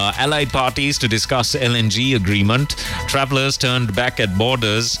 Allied parties to discuss LNG agreement. Travelers turned back at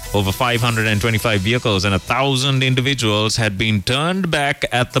borders. Over 525 vehicles and 1,000 individuals had been turned back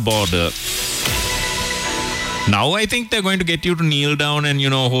at the border. Now I think they're going to get you to kneel down and,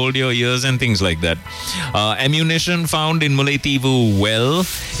 hold your ears and things like that. Ammunition found in Mullaitivu well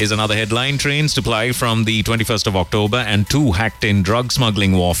is another headline. Trains to ply from the 21st of October and 2 hacked in drug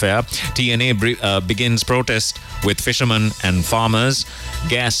smuggling warfare. TNA begins protest with fishermen and farmers.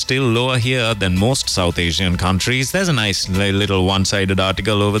 Gas still lower here than most South Asian countries. There's a nice little one-sided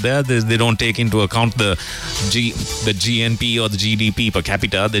article over there. They don't take into account the GNP or the GDP per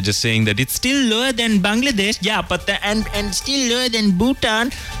capita. They're just saying that it's still lower than Bangladesh. Yeah, but and still lower than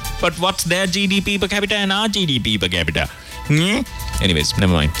Bhutan. But what's their GDP per capita and our GDP per capita? Anyways,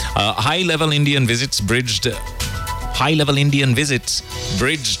 never mind. High-level Indian visits bridged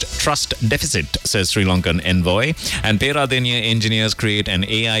trust deficit, says Sri Lankan envoy. And Peradeniya engineers create an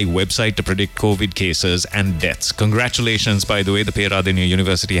AI website to predict COVID cases and deaths. Congratulations, by the way. The Peradeniya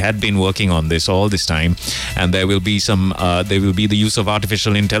University had been working on this all this time, and there will be the use of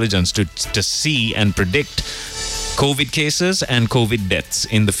artificial intelligence to see and predict COVID cases and COVID deaths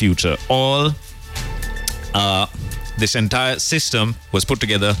in the future. This entire system was put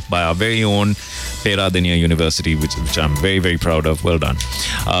together by our very own Peradeniya University, which I'm very, very proud of. Well done.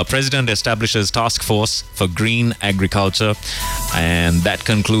 President establishes task force for green agriculture. And that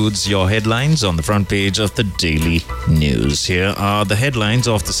concludes your headlines on the front page of the Daily News. Here are the headlines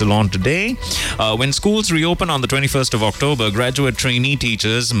of the Ceylon today. When schools reopen on the 21st of October, graduate trainee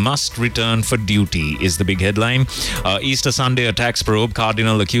teachers must return for duty is the big headline. Easter Sunday attacks probe.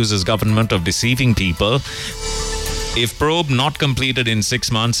 Cardinal accuses government of deceiving people. If probe not completed in 6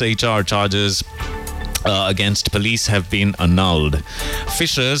 months, HR charges against police have been annulled.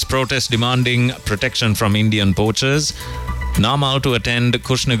 Fishers protest demanding protection from Indian poachers. Namal to attend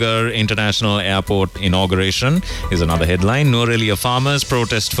Kushnagar International Airport inauguration is another headline. Nuwara farmers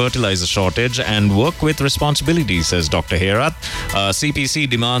protest fertilizer shortage and work with responsibility, says Dr. Herath. CPC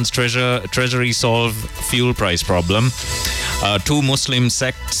demands Treasury solve fuel price problem. 2 Muslim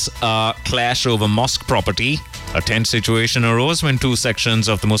sects clash over mosque property. A tense situation arose when 2 sections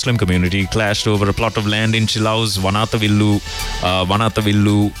of the Muslim community clashed over a plot of land in Chilau's Vanathavillu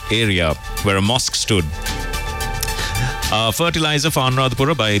area where a mosque stood. Fertilizer for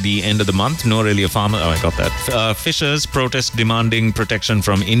Anuradhapura by the end of the month. No really a farmer. Oh, I got that. Fishers protest demanding protection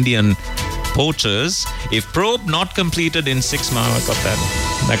from Indian poachers. If probe not completed in 6 months. I got that.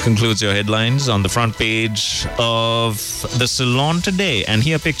 That concludes your headlines on the front page of the Ceylon today. And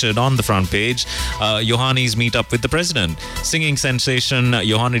here pictured on the front page, Yohani's meet up with the president. Singing sensation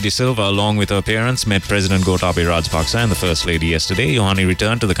Yohani De Silva, along with her parents, met President Gotabaya Rajapaksa and the First Lady yesterday. Yohani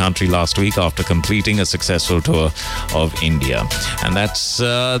returned to the country last week after completing a successful tour of India. And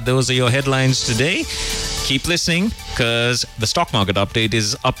those are your headlines today. Keep listening, because the stock market update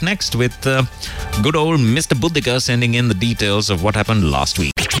is up next with good old Mr. Buddhika sending in the details of what happened last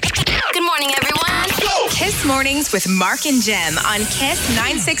week. Good morning, everyone. Kiss Mornings with Mark and Jem on Kiss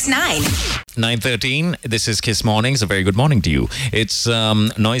 969. 9:13. This is Kiss Mornings. A very good morning to you. It's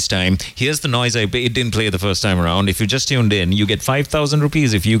noise time. Here's the noise it didn't play the first time around. If you just tuned in, you get 5,000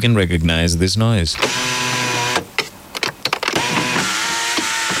 rupees if you can recognize this noise.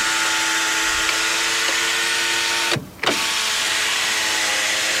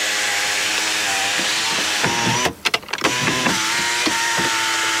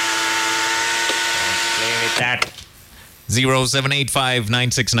 0785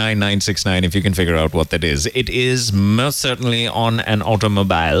 969 969 if you can figure out what that is. It is most certainly on an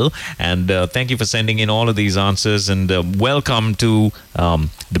automobile. And thank you for sending in all of these answers. And welcome to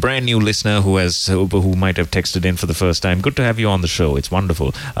the brand new listener who might have texted in for the first time. Good to have you on the show. It's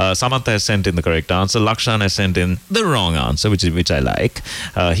wonderful. Samantha has sent in the correct answer. Lakshan has sent in the wrong answer, which I like.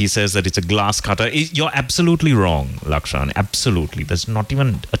 He says that it's a glass cutter. You're absolutely wrong, Lakshan. Absolutely. There's not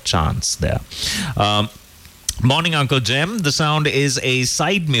even a chance there. Morning, Uncle Jem. The sound is a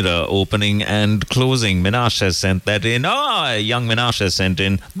side mirror opening and closing. Minash has sent that in. Young Minash has sent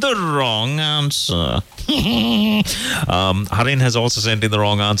in the wrong answer. Harin has also sent in the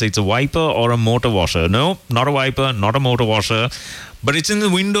wrong answer. It's a wiper or a motor washer. No, not a wiper, not a motor washer. But it's in the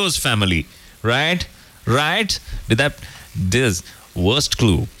Windows family. Right? This worst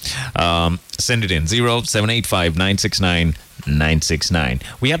clue. Send it in. 0785 969 969.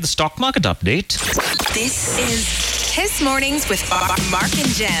 We have the stock market update. This is Kiss Mornings with Mark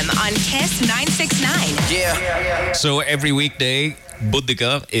and Jem on Kiss 969. Yeah. So every weekday,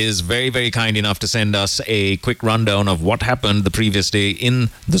 Buddhika is very, very kind enough to send us a quick rundown of what happened the previous day in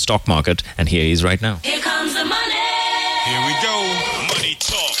the stock market. And here he is right now. Here comes the money. Here we go. Money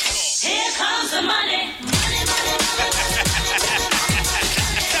talk. Here comes the money.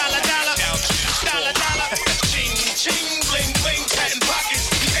 Dollar, dollar. Dollar, dollar. Ching, ching, bling, bling. Patent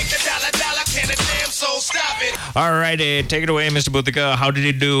pockets. You take the dollar, dollar. Can a damn soul stop it? All righty. Take it away, Mr. Buddhika. How did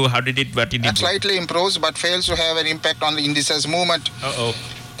it do? What did it do? Slightly improves but fails to have an impact on the indices movement.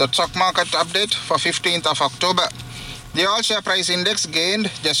 The stock market update for 15th of October. The all share price index gained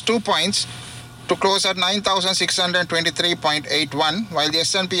just 2 points to close at 9,623.81, while the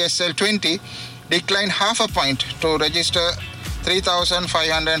S&P SL 20 declined half a point to register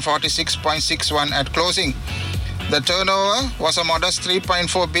 3,546.61 at closing. The turnover was a modest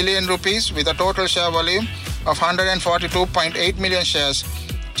 3.4 billion rupees with a total share volume of 142.8 million shares,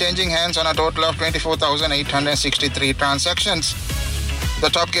 changing hands on a total of 24,863 transactions. The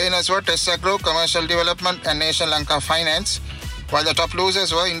top gainers were Tessagro, Commercial Development and Nation Lanka Finance, while the top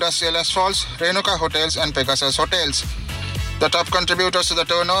losers were Industrial Asphalts, Renuka Hotels and Pegasus Hotels. The top contributors to the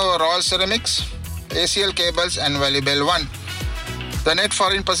turnover were Royal Ceramics, ACL Cables and Valibel One. The net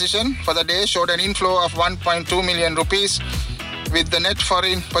foreign position for the day showed an inflow of 1.2 million rupees, with the net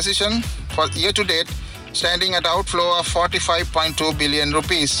foreign position for year to date standing at outflow of 45.2 billion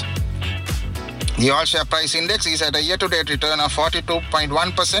rupees. The all share price index is at a year to date return of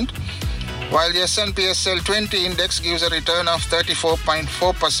 42.1%, while the S&P SL 20 index gives a return of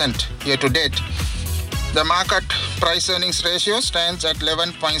 34.4% year to date. The market price earnings ratio stands at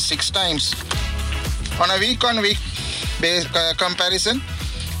 11.6 times. On a week-on-week comparison,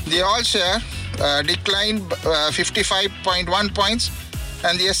 the all share declined 55.1 points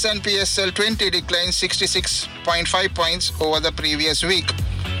and the S&P SL 20 declined 66.5 points over the previous week.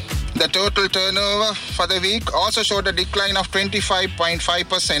 The total turnover for the week also showed a decline of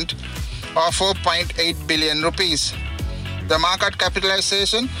 25.5% or 4.8 billion rupees. The market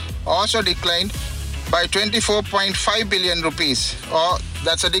capitalization also declined by 24.5 billion rupees, or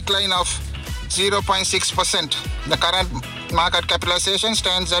that's a decline of 0.6%. The current market capitalization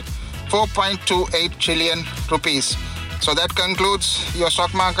stands at 4.28 trillion rupees. So that concludes your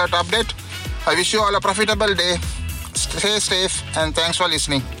stock market update. I wish you all a profitable day. Stay safe and thanks for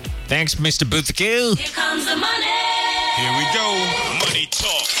listening. Thanks, Mr. Buthkill. Here comes the money. Here we go. Money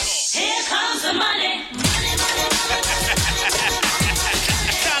talk. Here comes the money.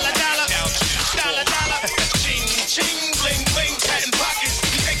 Dollar, dollar. Dollar, dollar. Ching, ching, bling, bling. Patent pockets.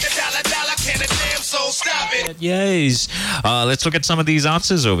 You take the dollar, dollar. Can a damn soul stop it? Yes. Let's look at some of these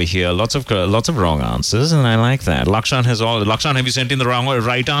answers over here. Lots of wrong answers, and I like that. Lakshan, have you sent in the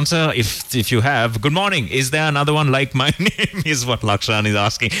right answer? If you have, good morning. Is there another one like my name? Is what Lakshan is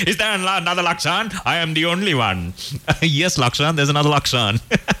asking. Is there another Lakshan? I am the only one. Yes, Lakshan. There's another Lakshan.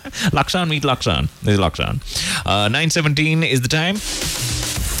 Lakshan meet Lakshan. There's Lakshan. 9:17 is the time.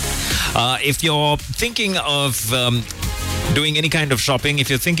 If you're thinking of doing any kind of shopping, if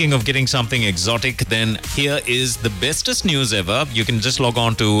you're thinking of getting something exotic, then here is the bestest news ever. You can just log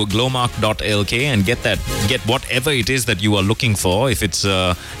on to glowmark.lk and get whatever it is that you are looking for. If it's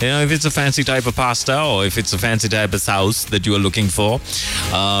if it's a fancy type of pasta or if it's a fancy type of sauce that you are looking for,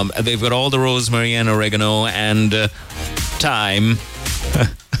 they've got all the rosemary and oregano and thyme.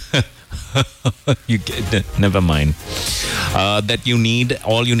 You get, never mind. That you need.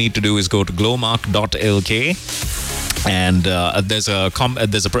 All you need to do is go to glowmark.lk. And there's a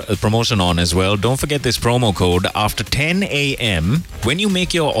promotion on as well. Don't forget this promo code. After 10 a.m., when you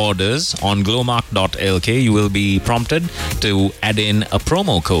make your orders on glowmark.lk, you will be prompted to add in a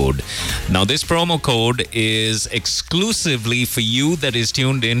promo code. Now, this promo code is exclusively for you that is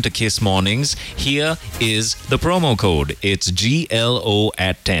tuned in to Kiss Mornings. Here is the promo code. It's GLO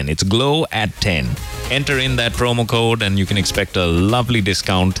at 10. It's GLOW at 10. Enter in that promo code and you can expect a lovely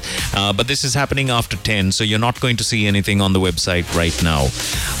discount. But this is happening after 10, so you're not going to see anything on the website right now.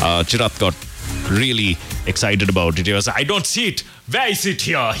 Chirat got really excited about it. He was, I don't see it. Where is it?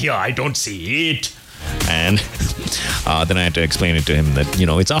 Here, I don't see it. And then I had to explain it to him that,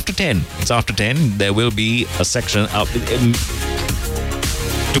 it's after 10. It's after 10. There will be a section up.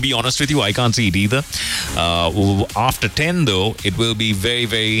 To be honest with you, I can't see it either. After 10, though, it will be very,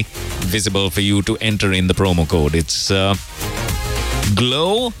 very visible for you to enter in the promo code. It's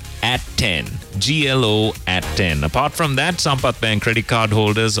GLOW at 10. GLO at 10. Apart from that, Sampath Bank credit card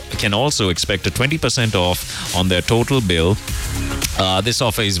holders can also expect a 20% off on their total bill. This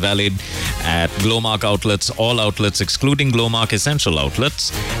offer is valid at Glowmark outlets, all outlets excluding Glowmark Essential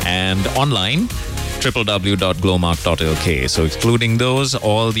outlets, and online www.glowmark.lk. So excluding those,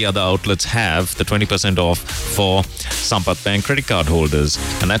 all the other outlets have the 20% off for Sampath Bank credit card holders.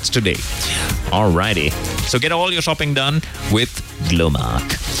 And that's today. Alrighty. So get all your shopping done with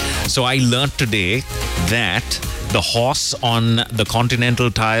Glowmark. So I learned today that the horse on the Continental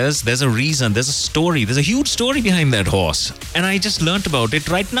tires, there's a reason, there's a story, there's a huge story behind that horse. And I just learned about it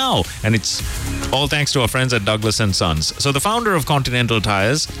right now. And it's all thanks to our friends at Douglas & Sons. So the founder of Continental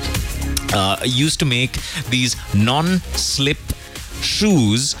Tires used to make these non-slip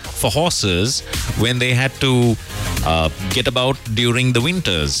shoes for horses when they had to get about during the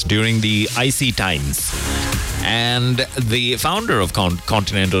winters, during the icy times. And the founder of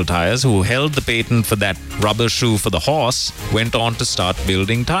Continental Tires, who held the patent for that rubber shoe for the horse, went on to start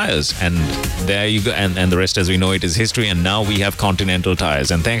building tires. And there you go. And the rest, as we know it, is history. And now we have Continental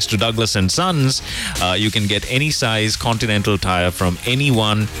Tires. And thanks to Douglas & Sons, you can get any size Continental tire from any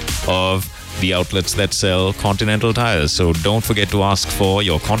one of the outlets that sell Continental tires. So don't forget to ask for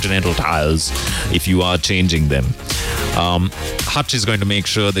your Continental tires if you are changing them. Hutch is going to make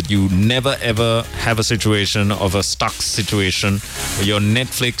sure that you never ever have a situation of a stuck situation. Your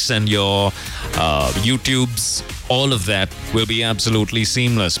Netflix and your YouTubes, all of that will be absolutely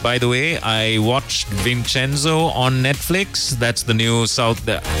seamless. By the way, I watched Vincenzo on Netflix. That's the new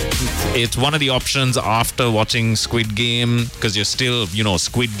it's one of the options after watching Squid Game, because you're still,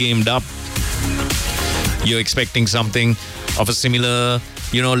 Squid Gamed up. You're expecting something of a similar,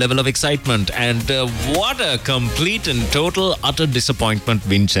 level of excitement. And what a complete and total utter disappointment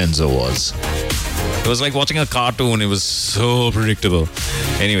Vincenzo was. It was like watching a cartoon. It was so predictable.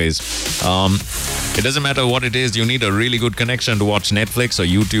 Anyways, it doesn't matter what it is. You need a really good connection to watch Netflix or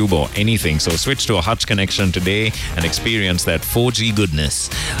YouTube or anything. So switch to a Hutch connection today and experience that 4G goodness.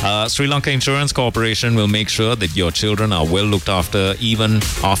 Sri Lanka Insurance Corporation will make sure that your children are well looked after even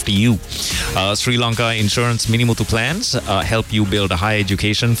after you. Sri Lanka Insurance Minimutu plans help you build a high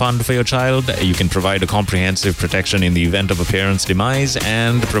education fund for your child. You can provide a comprehensive protection in the event of a parent's demise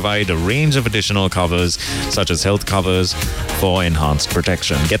and provide a range of additional covers such as health covers for enhanced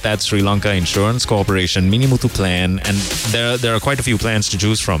protection. Get that Sri Lanka Insurance Corporation Minimutu plan, and there are quite a few plans to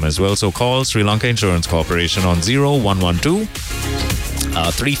choose from as well. So call Sri Lanka Insurance Corporation on 0112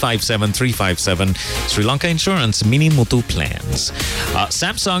 357 Sri Lanka Insurance Minimutu plans.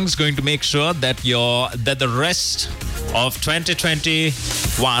 Samsung's going to make sure that the rest of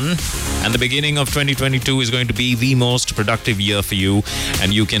 2021 and the beginning of 2022 is going to be the most productive year for you,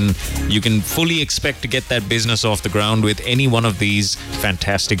 and you can fully expect to get that business off the ground with any one of these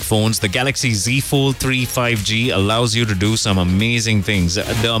fantastic phones. The Galaxy Z Fold 3 5G allows you to do some amazing things.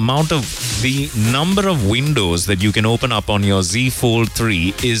 The number of windows that you can open up on your Z Fold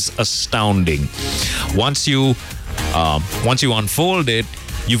 3 is astounding. Once you unfold it,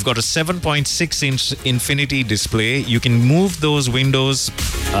 you've got a 7.6-inch Infinity display. You can move those windows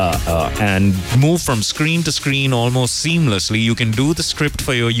and move from screen to screen almost seamlessly. You can do the script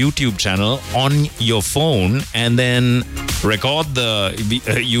for your YouTube channel on your phone and then record the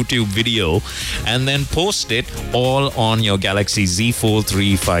YouTube video and then post it all on your Galaxy Z Fold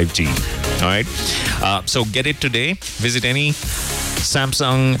 3 5G. All right. So get it today. Visit any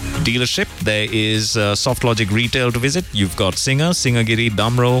Samsung dealership. There is SoftLogic retail to visit. You've got Singer, Singergiri,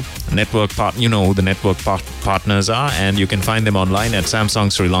 Damro, network who the network partners are, and you can find them online at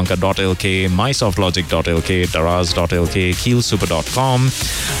samsungsrilanka.lk, mysoftlogic.lk, daraz.lk, keelsuper.com,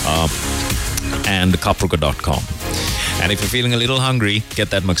 and kapruka.com. And if you're feeling a little hungry,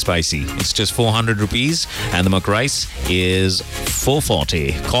 get that McSpicy. It's just 400 rupees and the McRice is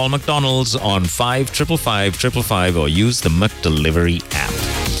 440. Call McDonald's on 555 or use the McDelivery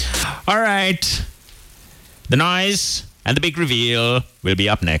app. All right. The noise and the big reveal will be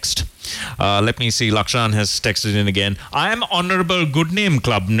up next. Let me see. Lakshan has texted in again. I am Honorable Good Name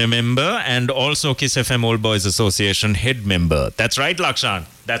Club member and also Kiss FM Old Boys Association head member. That's right, Lakshan.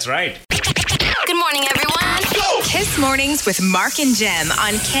 That's right. Good morning, everyone. Kiss Mornings with Mark and Jem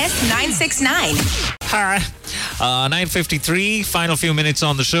on Kiss 969. Hi. 9:53, final few minutes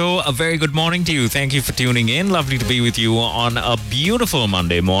on the show. A very good morning to you. Thank you for tuning in. Lovely to be with you on a beautiful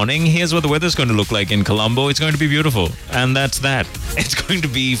Monday morning. Here's what the weather's going to look like in Colombo. It's going to be beautiful. And that's that. It's going to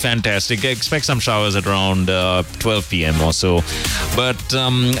be fantastic. Expect some showers at around 12 p.m. or so. But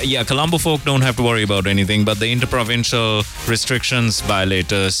yeah, Colombo folk don't have to worry about anything. But the interprovincial restrictions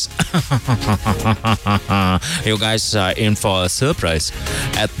violators, you guys are in for a surprise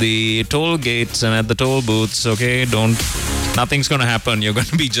at the toll gates and at the toll booths. Okay, nothing's gonna happen. You're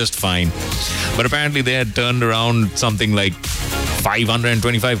gonna be just fine. But apparently they had turned around something like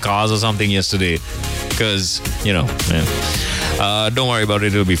 525 cars or something yesterday. Because, don't worry about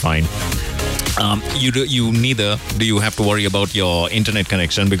it. It'll be fine. You neither do you have to worry about your internet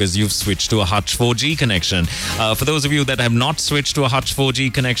connection because you've switched to a Hutch 4G connection. For those of you that have not switched to a Hutch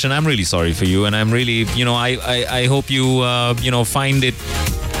 4G connection, I'm really sorry for you, and I'm really, I hope you, find it.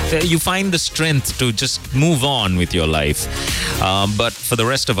 You find the strength to just move on with your life. But for the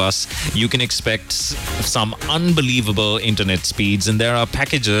rest of us, you can expect some unbelievable internet speeds, and there are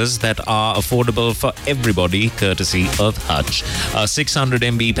packages that are affordable for everybody, courtesy of Hutch. A 600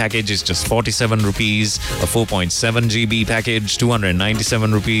 MB package is just 47 rupees. A 4.7 GB package,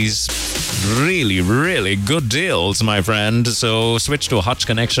 297 rupees. Really, really good deals, my friend. So switch to a Hutch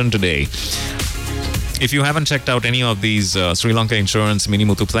connection today. If you haven't checked out any of these Sri Lanka Insurance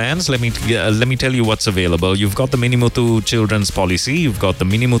Minimuthu plans, let me tell you what's available. You've got the Minimuthu Children's Policy, you've got the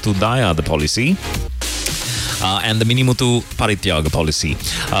Minimuthu Daya the policy, and the Minimuthu Parityaga policy.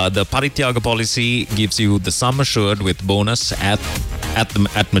 The Parityaga policy gives you the sum assured with bonus at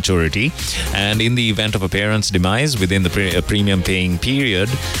maturity, and in the event of a parent's demise within the premium paying period,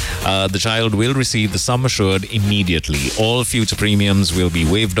 the child will receive the sum assured immediately. All future premiums will be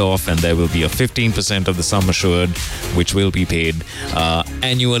waived off, and there will be a 15% of the sum assured which will be paid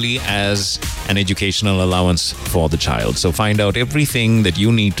annually as an educational allowance for the child. So find out everything that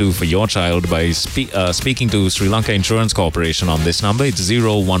you need to for your child by speaking to Sri Lanka Insurance Corporation on this number. It's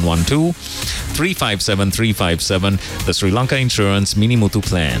 0112 357 357. The Sri Lanka Insurance Minimuthu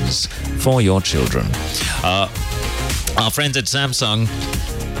plans for your children. Our friends at Samsung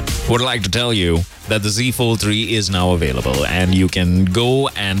would like to tell you that the Z Fold 3 is now available, and you can go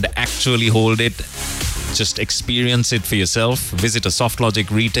and actually hold it. Just experience it for yourself. Visit a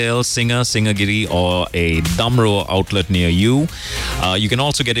SoftLogic retail, Singagiri, or a Damro outlet near you. You can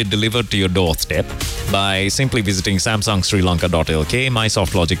also get it delivered to your doorstep by simply visiting samsungsrilanka.lk,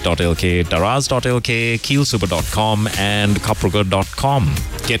 mysoftlogic.lk, taraz.lk, keelsuper.com, and kaproga.com.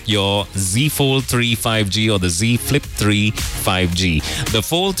 Get your Z Fold 3 5G or the Z Flip 3 5G. The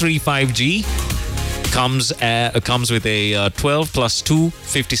Fold 3 5G comes with a 12 plus 2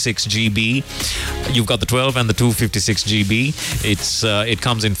 56 GB. You've got the 12 and the 2 56 GB. It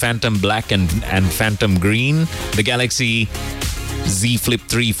comes in Phantom Black and Phantom Green. The Galaxy Z Flip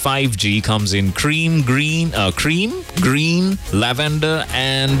 3 5G comes in cream, green, lavender,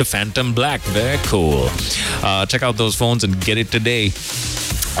 and Phantom Black. Very cool. Check out those phones and get it today.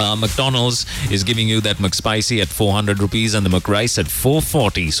 McDonald's is giving you that McSpicy at 400 rupees and the McRice at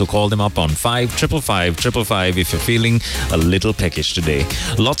 440. So call them up on 555 if you're feeling a little peckish today.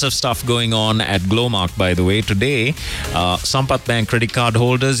 Lots of stuff going on at Glowmark, by the way. Today, Sampath Bank credit card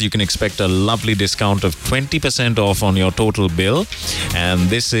holders, you can expect a lovely discount of 20% off on your total bill. And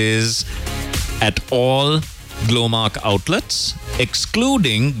this is at all Glowmark outlets,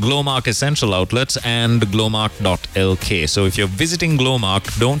 excluding Glowmark Essential outlets and Glowmark.lk. So if you're visiting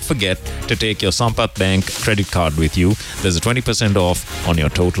Glowmark, don't forget to take your Sampath Bank credit card with you. There's a 20% off on your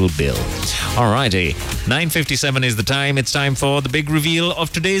total bill. Alrighty, 9:57 is the time. It's time for the big reveal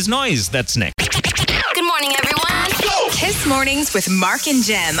of today's noise. That's next. Good morning, everyone. Kiss Mornings with Mark and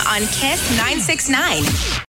Jem on Kiss 969.